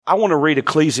I want to read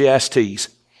Ecclesiastes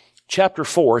chapter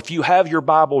 4. If you have your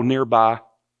Bible nearby,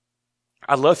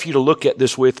 I'd love for you to look at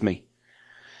this with me.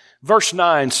 Verse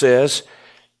 9 says,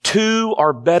 2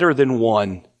 are better than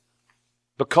 1,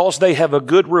 because they have a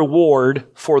good reward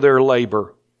for their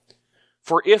labor.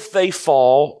 For if they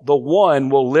fall, the one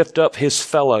will lift up his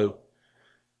fellow.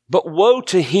 But woe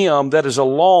to him that is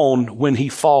alone when he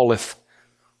falleth,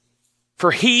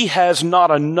 for he has not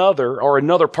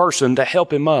another person to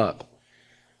help him up.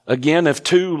 Again, if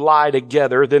 2 lie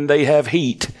together, then they have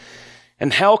heat.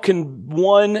 And how can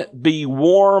one be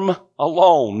warm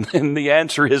alone? And the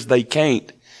answer is they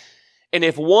can't. And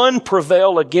if 1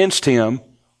 prevail against him,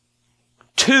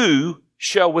 2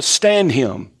 shall withstand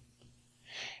him.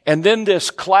 And then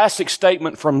this classic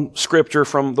statement from Scripture,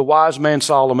 from the wise man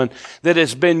Solomon, that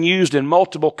has been used in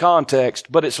multiple contexts,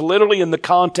 but it's literally in the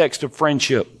context of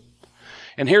friendship.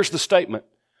 And here's the statement.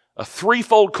 A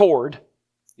threefold cord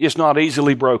is not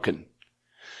easily broken.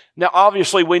 Now,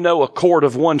 obviously, we know a cord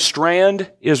of 1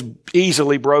 strand is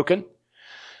easily broken.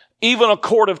 Even a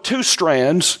cord of 2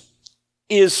 strands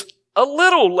is a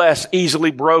little less easily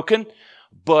broken,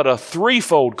 but a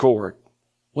threefold cord,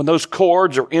 when those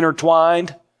cords are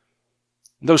intertwined,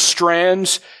 those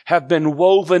strands have been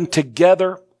woven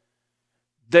together,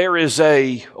 there is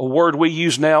a word we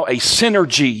use now, a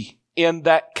synergy in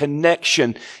that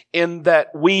connection, in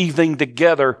that weaving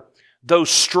together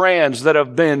those strands that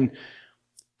have been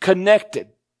connected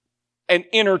and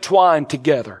intertwined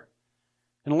together.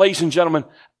 And ladies and gentlemen,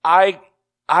 I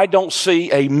don't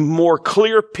see a more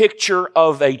clear picture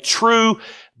of a true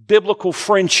biblical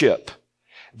friendship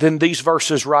than these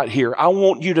verses right here. I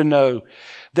want you to know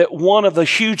that one of the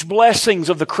huge blessings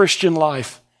of the Christian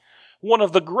life, one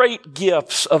of the great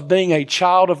gifts of being a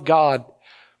child of God,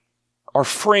 are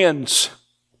friends,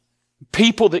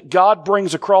 people that God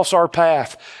brings across our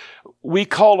path. We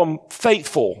call them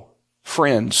faithful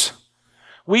friends.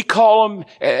 We call them,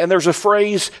 and there's a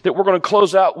phrase that we're going to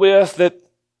close out with that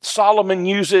Solomon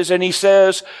uses, and he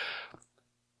says,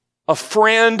 a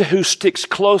friend who sticks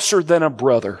closer than a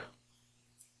brother.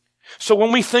 So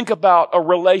when we think about a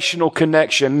relational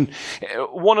connection,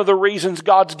 one of the reasons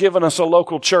God's given us a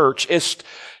local church is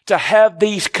to have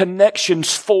these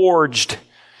connections forged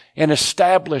and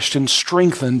established and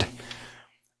strengthened.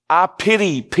 I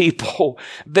pity people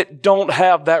that don't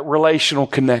have that relational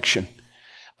connection.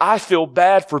 I feel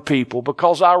bad for people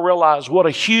because I realize what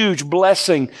a huge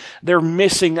blessing they're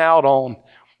missing out on.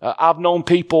 I've known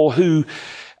people who,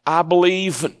 I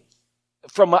believe,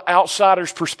 from an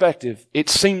outsider's perspective, it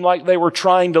seemed like they were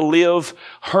trying to live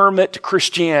hermit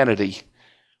Christianity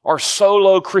or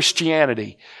solo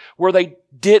Christianity, where they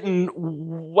didn't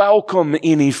welcome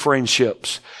any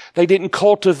friendships. They didn't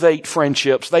cultivate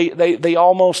friendships. They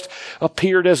almost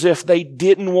appeared as if they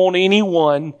didn't want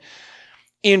anyone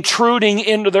intruding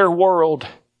into their world.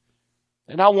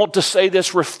 And I want to say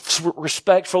this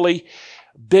respectfully.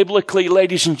 Biblically,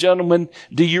 ladies and gentlemen,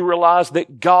 do you realize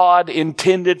that God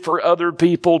intended for other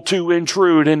people to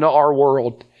intrude into our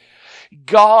world?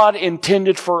 God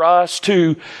intended for us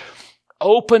to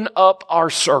open up our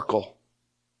circle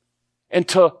and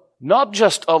to not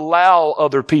just allow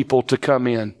other people to come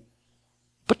in,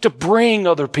 but to bring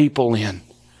other people in,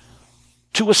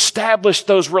 to establish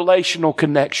those relational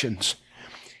connections.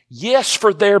 Yes,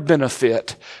 for their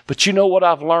benefit, but you know what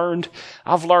I've learned?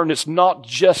 I've learned it's not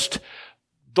just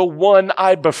the one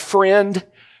I befriend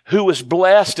who is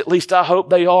blessed, at least I hope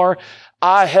they are.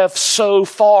 I have so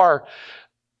far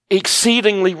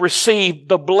exceedingly received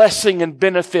the blessing and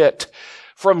benefit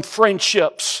from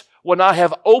friendships when I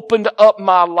have opened up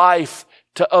my life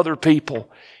to other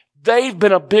people. They've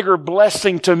been a bigger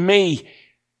blessing to me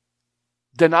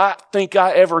than I think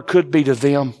I ever could be to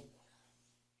them.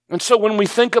 And so when we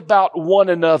think about one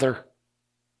another,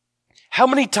 how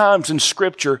many times in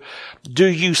Scripture do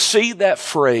you see that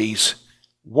phrase,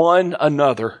 one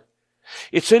another?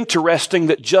 It's interesting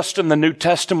that just in the New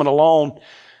Testament alone,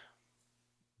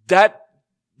 that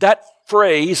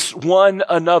phrase, one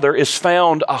another, is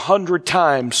found 100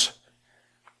 times.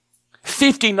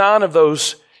 59 of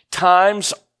those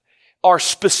times are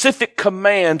specific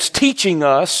commands teaching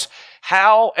us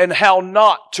how and how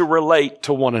not to relate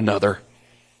to one another.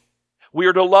 We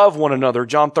are to love one another,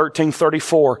 John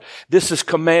 13:34. This is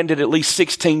commanded at least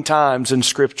 16 times in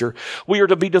Scripture. We are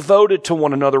to be devoted to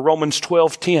one another, Romans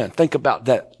 12:10. Think about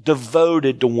that,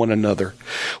 devoted to one another.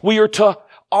 We are to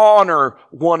honor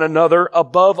one another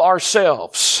above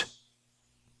ourselves.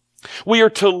 We are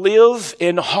to live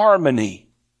in harmony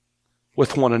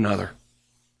with one another.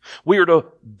 We are to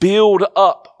build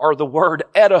up, or the word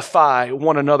edify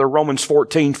one another, Romans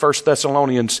 14, 1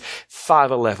 Thessalonians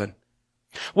 5:11.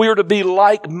 We are to be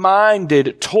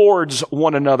like-minded towards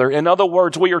one another. In other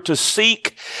words, we are to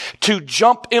seek to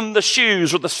jump in the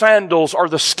shoes or the sandals or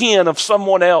the skin of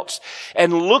someone else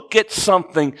and look at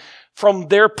something from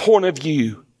their point of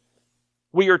view.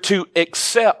 We are to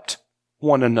accept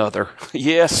one another.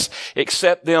 Yes,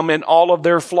 accept them in all of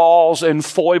their flaws and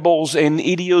foibles and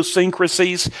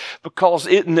idiosyncrasies, because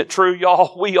isn't it true,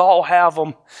 y'all? We all have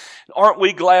them. Aren't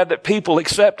we glad that people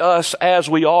accept us as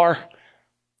we are?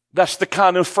 That's the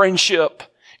kind of friendship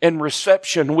and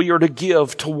reception we are to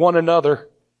give to one another.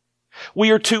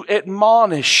 We are to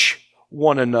admonish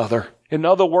one another. In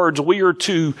other words, we are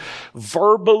to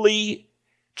verbally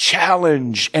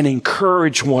challenge and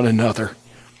encourage one another.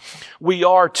 We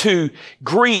are to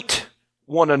greet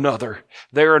one another.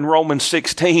 There in Romans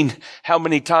 16, how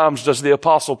many times does the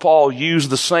Apostle Paul use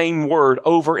the same word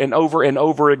over and over and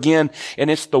over again?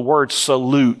 And it's the word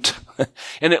salute.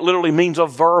 And it literally means a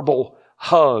verbal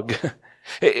hug.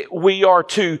 We are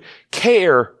to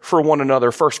care for one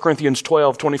another. 1 Corinthians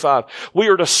 12:25. We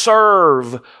are to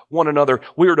serve one another.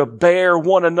 We are to bear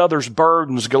one another's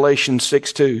burdens. Galatians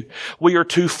 6:2. We are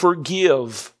to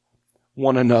forgive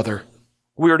one another.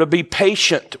 We are to be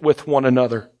patient with one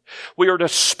another. We are to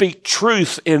speak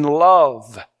truth in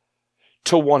love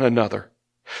to one another.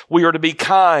 We are to be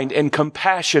kind and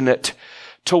compassionate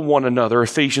to one another.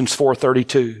 Ephesians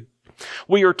 4:32.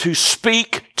 We are to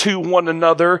speak to one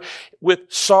another with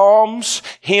psalms,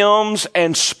 hymns,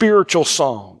 and spiritual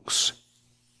songs.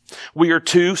 We are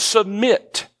to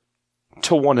submit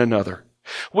to one another.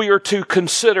 We are to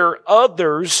consider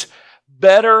others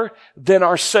better than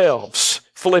ourselves.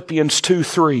 Philippians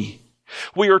 2:3.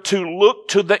 We are to look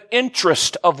to the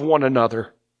interest of one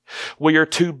another. We are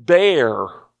to bear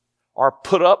or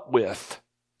put up with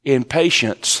in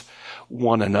patience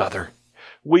one another.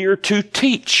 We are to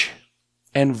teach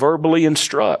and verbally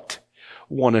instruct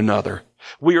one another.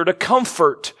 We are to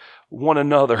comfort one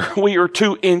another. We are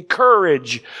to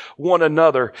encourage one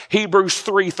another. Hebrews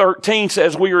 3:13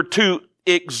 says we are to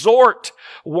exhort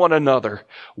one another.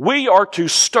 We are to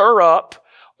stir up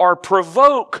or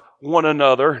provoke one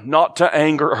another, not to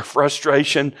anger or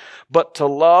frustration, but to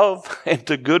love and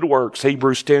to good works.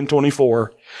 Hebrews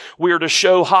 10:24. We are to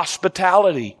show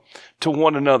hospitality to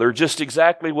one another, just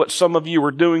exactly what some of you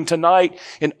are doing tonight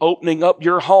in opening up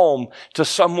your home to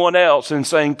someone else and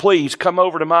saying, please come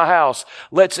over to my house.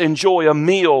 Let's enjoy a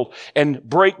meal and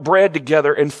break bread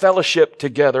together and fellowship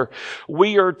together.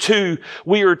 We are to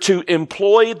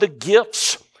employ the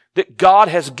gifts that God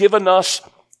has given us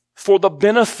for the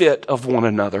benefit of one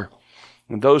another.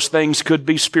 And those things could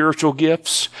be spiritual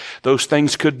gifts. Those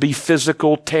things could be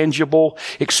physical, tangible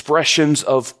expressions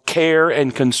of care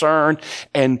and concern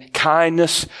and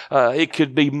kindness. It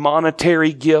could be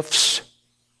monetary gifts.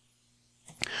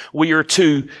 We are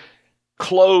to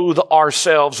clothe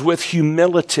ourselves with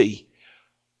humility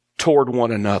toward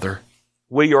one another.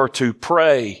 We are to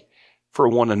pray for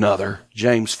one another.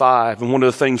 James 5. And one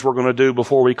of the things we're going to do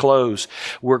before we close,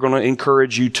 we're going to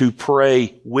encourage you to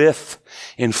pray with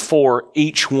and for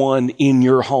each one in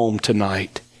your home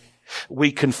tonight.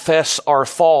 We confess our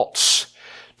faults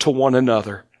to one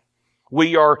another.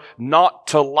 We are not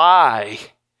to lie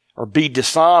or be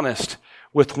dishonest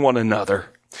with one another.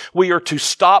 We are to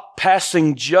stop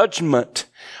passing judgment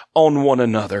on one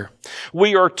another.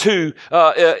 We are to,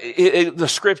 the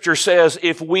scripture says,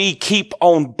 if we keep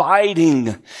on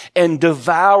biting and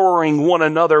devouring one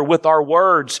another with our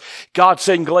words, God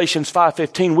said in Galatians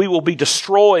 5:15, we will be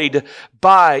destroyed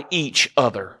by each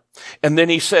other. And then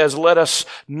he says, let us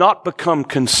not become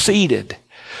conceited,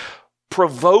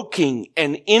 provoking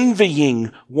and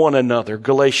envying one another.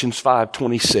 Galatians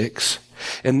 5:26.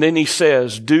 And then he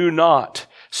says, do not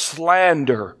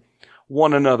slander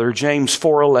one another. James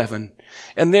 4:11.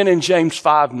 And then in James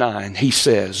 5:9, he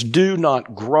says, do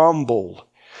not grumble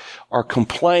or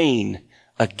complain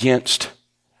against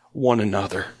one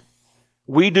another.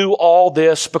 We do all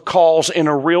this because in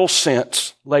a real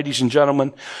sense, ladies and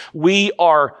gentlemen, we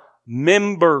are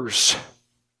members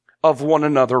of one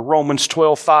another. Romans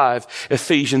 12:5,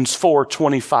 Ephesians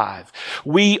 4:25.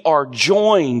 We are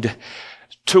joined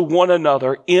to one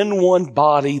another in one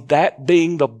body, that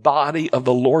being the body of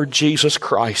the Lord Jesus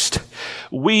Christ.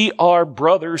 We are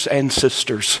brothers and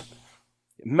sisters.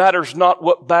 It matters not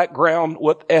what background,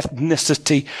 what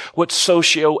ethnicity, what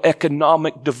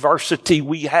socioeconomic diversity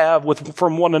we have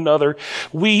from one another.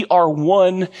 We are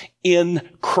one in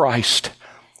Christ.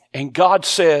 And God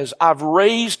says, I've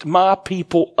raised my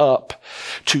people up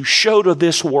to show to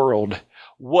this world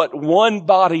what one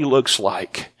body looks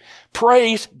like.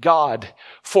 Praise God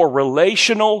for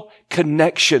relational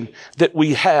connection that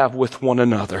we have with one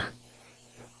another.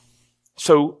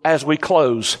 So as we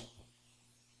close,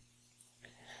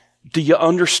 do you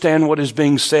understand what is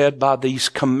being said by these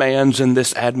commands and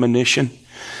this admonition?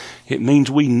 It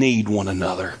means we need one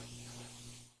another.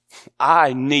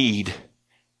 I need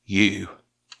you.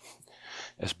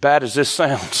 As bad as this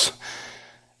sounds,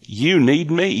 you need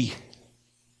me.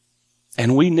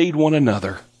 And we need one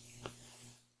another.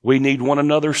 We need one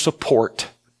another's support.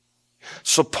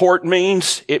 Support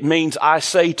means, it means I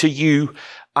say to you,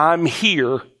 I'm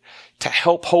here to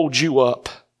help hold you up.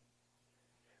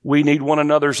 We need one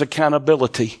another's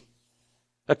accountability.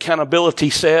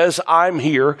 Accountability says, I'm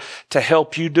here to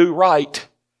help you do right.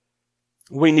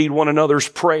 We need one another's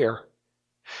prayer.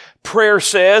 Prayer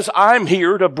says, I'm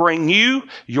here to bring you,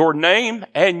 your name,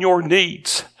 and your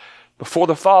needs before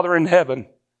the Father in heaven.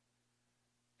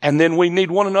 And then we need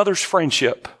one another's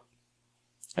friendship.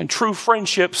 And true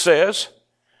friendship says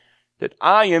that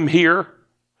I am here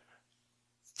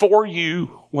for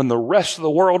you when the rest of the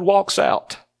world walks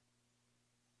out.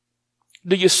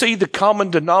 Do you see the common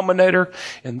denominator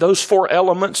in those four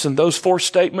elements and those four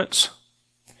statements?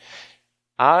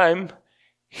 I'm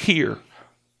here.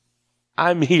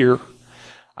 I'm here.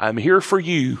 I'm here for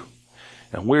you,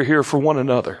 and we're here for one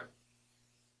another.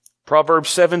 Proverbs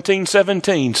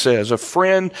 17:17 says, a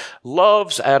friend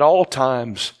loves at all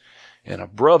times, and a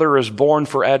brother is born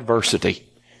for adversity.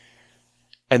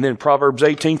 And then Proverbs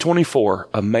 18:24,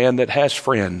 a man that has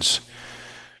friends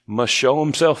must show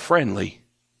himself friendly.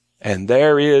 And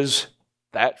there is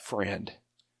that friend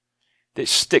that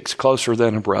sticks closer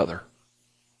than a brother.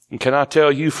 And can I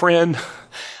tell you, friend,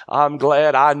 I'm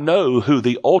glad I know who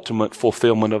the ultimate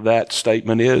fulfillment of that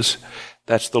statement is.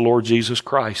 That's the Lord Jesus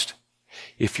Christ.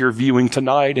 If you're viewing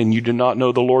tonight and you do not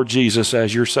know the Lord Jesus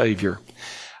as your Savior,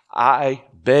 I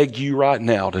beg you right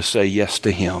now to say yes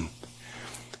to Him.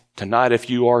 Tonight, if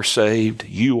you are saved,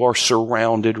 you are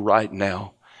surrounded right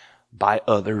now by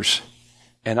others.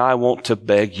 And I want to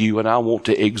beg you and I want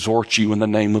to exhort you in the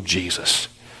name of Jesus.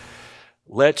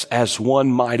 Let's, as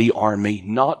one mighty army,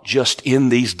 not just in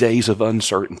these days of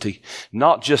uncertainty,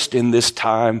 not just in this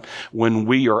time when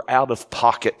we are out of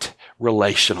pocket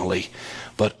relationally,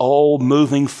 but all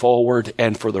moving forward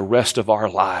and for the rest of our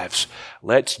lives,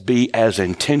 let's be as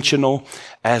intentional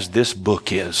as this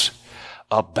book is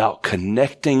about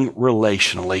connecting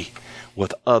relationally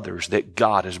with others that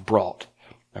God has brought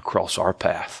across our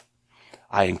path.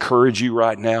 I encourage you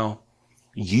right now,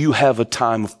 you have a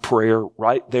time of prayer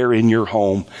right there in your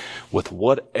home with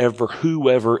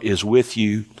whoever is with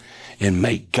you. And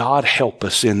may God help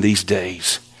us in these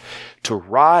days to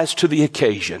rise to the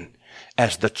occasion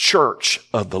as the church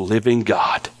of the living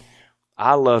God.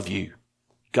 I love you.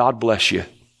 God bless you.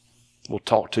 We'll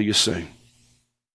talk to you soon.